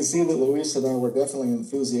 And they could see that Luis and I were definitely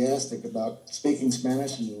enthusiastic about speaking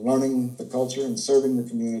Spanish and learning the culture and serving the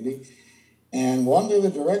community. And one day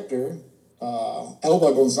the director,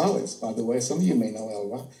 Elba Gonzalez, by the way, some of you may know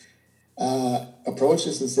Elba, approached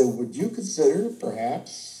us and said, would you consider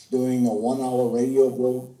perhaps doing a 1-hour radio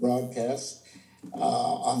broadcast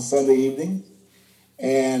on Sunday evening?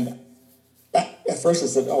 And at first I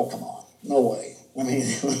said, oh, come on, no way. I mean,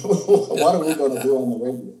 what are we going to do on the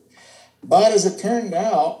radio? But as it turned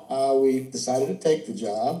out, we decided to take the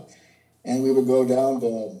job, and we would go down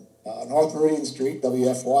to North Meridian Street,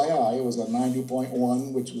 WFYI. It was on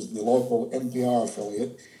 90.1, which was the local NPR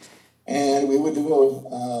affiliate. And we would do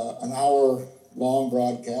an hour-long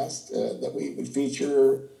broadcast that we would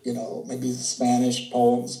feature, maybe Spanish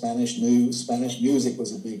poems, Spanish news, Spanish music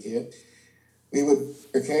was a big hit. We would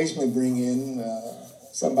occasionally bring in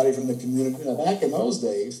somebody from the community. Now, back in those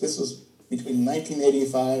days, this was between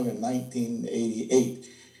 1985 and 1988.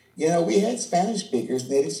 We had Spanish speakers,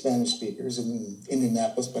 native Spanish speakers in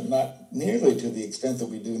Indianapolis, but not nearly to the extent that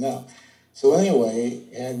we do now. So anyway,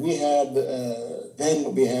 had we had then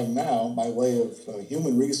what we have now by way of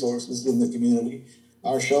human resources in the community,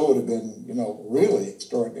 our show would have been, really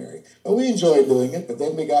extraordinary. But we enjoyed doing it. But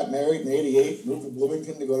then we got married in '88, moved to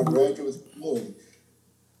Bloomington to go to graduate school, and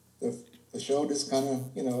the show just kind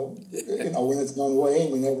of, when it's gone away,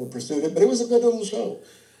 and we never pursued it. But it was a good little show.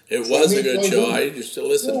 It was a good show. I used to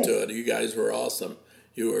listen to it. You guys were awesome.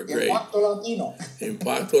 You were great. Impacto Latino.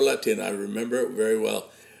 Impacto Latino. I remember it very well.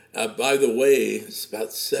 By the way, it's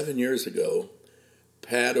about 7 years ago,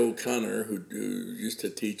 Pat O'Connor, who used to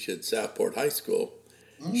teach at Southport High School,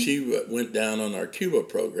 she went down on our Cuba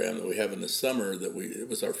program that we have in the summer. It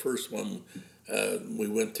was our first one. We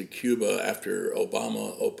went to Cuba after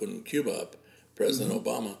Obama opened Cuba up, President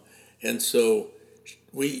Obama, and so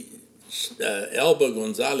Elba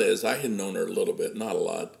Gonzalez. I had known her a little bit, not a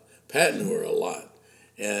lot. Pat knew her a lot,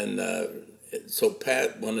 and so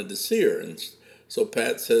Pat wanted to see her, and so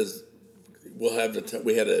Pat says, "We'll have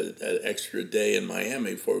we had an extra day in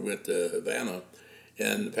Miami before we went to Havana."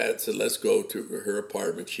 And Pat said, "Let's go to her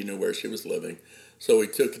apartment." She knew where she was living. So we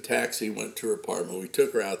took a taxi, went to her apartment. We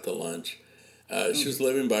took her out to lunch. She was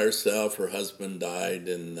living by herself. Her husband died,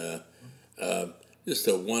 and just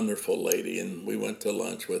a wonderful lady. And we went to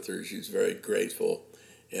lunch with her. She was very grateful.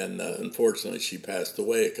 And unfortunately, she passed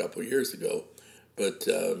away a couple years ago. But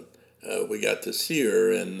we got to see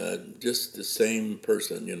her, and just the same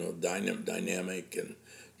person, dynamic, and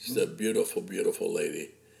just a beautiful, beautiful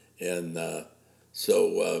lady. And but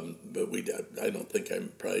I don't think I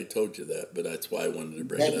probably told you that, but that's why I wanted to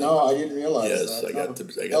bring it up. No, I didn't realize yes, that. I got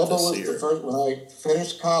to see Elba her. Was the first, when I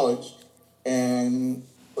finished college and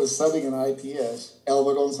was studying in IPS,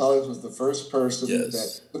 Elba Gonzalez was the first person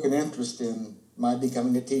that took an interest in my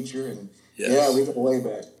becoming a teacher, and we go way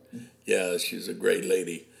back. Yeah, she's a great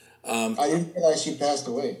lady. I didn't realize she passed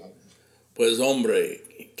away. Pues hombre,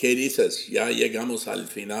 ¿qué dices? Ya llegamos al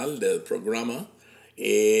final del programa.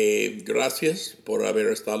 Gracias por haber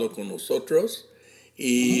estado con nosotros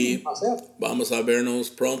y vamos a vernos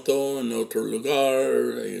pronto en otro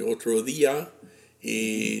lugar, otro día,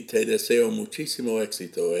 y te deseo muchísimo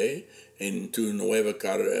éxito en tu nueva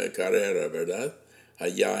carrera, ¿verdad?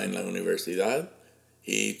 Allá en la universidad,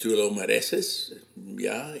 y tú lo mereces,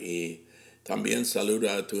 ¿ya? Y también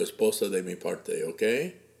saluda a tu esposa de mi parte, ¿ok?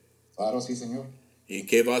 Claro, sí, señor. ¿Y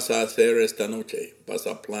qué vas a hacer esta noche? ¿Vas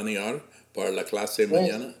a planear para la clase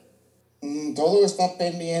mañana? Todo está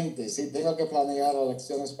pendiente. Sí, tengo que planear las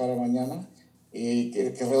lecciones para mañana y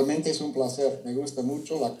que realmente es un placer. Me gusta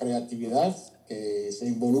mucho la creatividad que se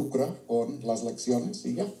involucra con las lecciones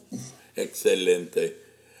y ya. Excelente.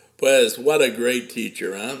 Pues, what a great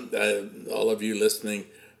teacher, huh? All of you listening,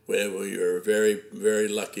 we are very, very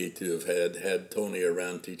lucky to have had Tony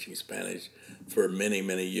around teaching Spanish for many,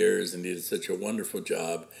 many years, and he did such a wonderful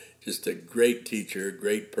job. Just a great teacher,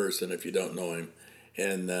 great person if you don't know him,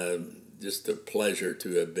 and just a pleasure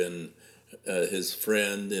to have been his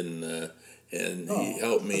friend, and he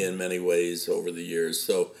helped me in many ways over the years.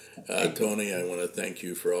 So, Tony, I want to thank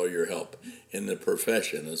you for all your help in the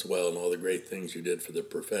profession as well, and all the great things you did for the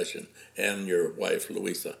profession, and your wife,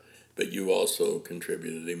 Luisa. But you also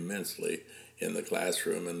contributed immensely in the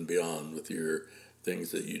classroom and beyond with your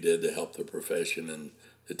things that you did to help the profession and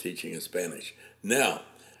the teaching of Spanish. Now,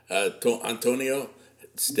 Antonio,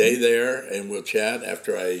 stay there and we'll chat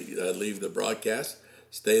after I leave the broadcast.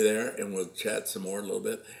 Stay there and we'll chat some more a little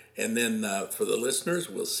bit. And then for the listeners,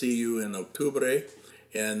 we'll see you in Octubre,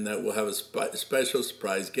 and we'll have a special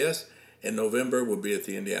surprise guest. In November, we'll be at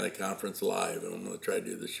the Indiana Conference live, and I'm going to try to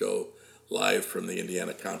do the show live from the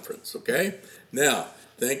Indiana Conference, okay? Now,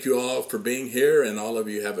 thank you all for being here, and all of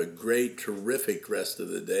you have a great, terrific rest of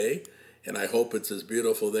the day, and I hope it's as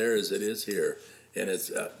beautiful there as it is here. And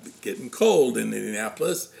it's getting cold in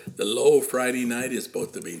Indianapolis. The low Friday night is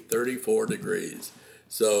supposed to be 34 degrees.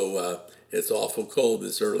 So it's awful cold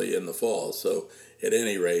this early in the fall. So at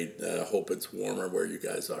any rate, I hope it's warmer where you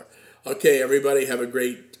guys are. Okay, everybody, have a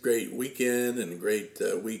great, great weekend and a great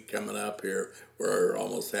week coming up here. We're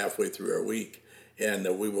almost halfway through our week, and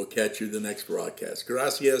we will catch you the next broadcast.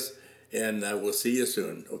 Gracias, and we'll see you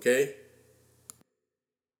soon, okay?